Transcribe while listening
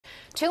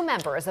Two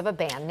members of a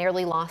band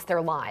nearly lost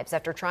their lives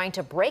after trying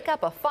to break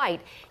up a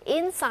fight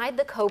inside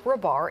the Cobra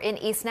bar in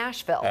East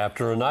Nashville.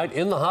 After a night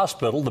in the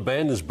hospital, the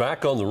band is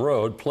back on the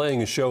road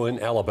playing a show in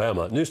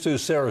Alabama. News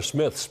 2's Sarah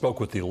Smith spoke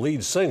with the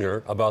lead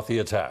singer about the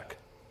attack.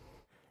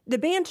 The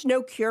band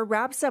No Cure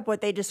wraps up what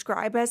they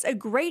describe as a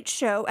great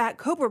show at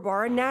Cobra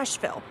Bar in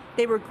Nashville.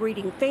 They were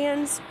greeting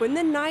fans when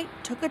the night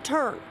took a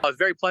turn. I was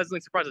very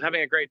pleasantly surprised. I was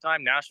having a great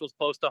time. Nashville's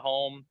close to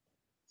home,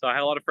 so I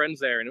had a lot of friends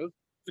there, and it was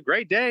a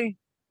great day,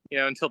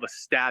 until the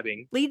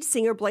stabbing. Lead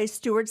singer Blaze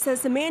Stewart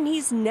says the man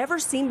he's never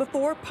seen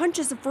before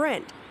punches a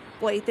friend.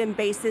 Blythe and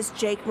bassist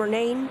Jake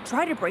Murnane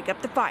tried to break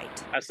up the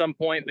fight. At some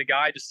point, the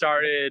guy just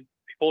he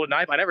pulled a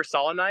knife. I never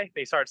saw a knife.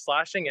 He started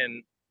slashing,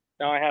 and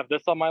now I have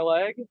this on my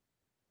leg.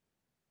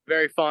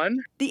 Very fun.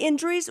 The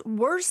injuries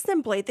worse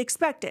than Blythe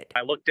expected.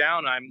 I look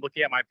down, I'm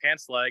looking at my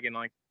pants leg, and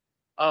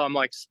I'm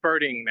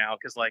spurting now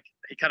because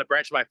he kind of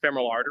branched my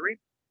femoral artery.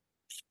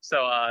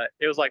 So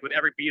it was with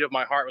every beat of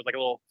my heart was a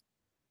little.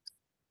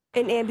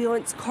 An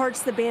ambulance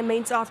carts the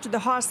bandmates off to the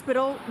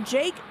hospital.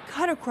 Jake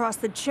cut across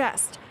the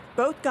chest.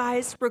 Both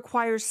guys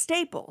require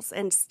staples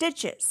and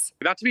stitches.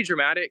 Not to be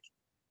dramatic,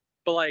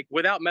 but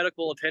without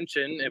medical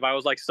attention, if I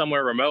was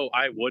somewhere remote,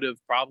 I would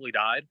have probably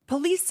died.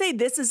 Police say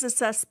this is a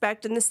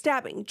suspect in the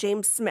stabbing,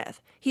 James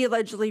Smith. He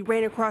allegedly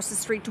ran across the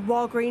street to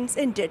Walgreens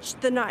and ditched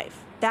the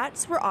knife.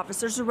 That's where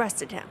officers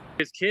arrested him.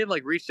 His kid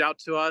reached out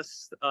to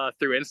us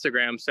through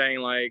Instagram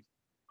saying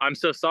I'm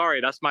so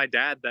sorry, that's my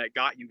dad that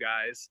got you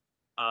guys.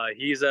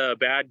 He's a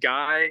bad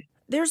guy.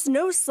 There's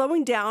no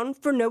slowing down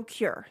for No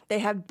Cure. They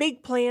have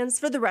big plans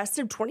for the rest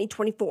of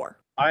 2024.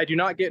 I do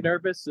not get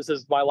nervous. This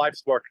is my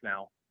life's work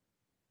now.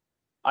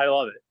 I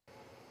love it.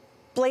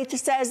 Blythe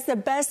says the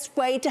best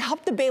way to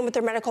help the band with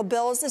their medical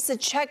bills is to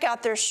check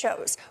out their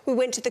shows. We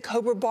went to the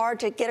Cobra Bar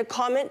to get a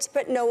comment,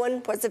 but no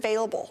one was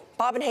available.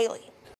 Bob and Haley.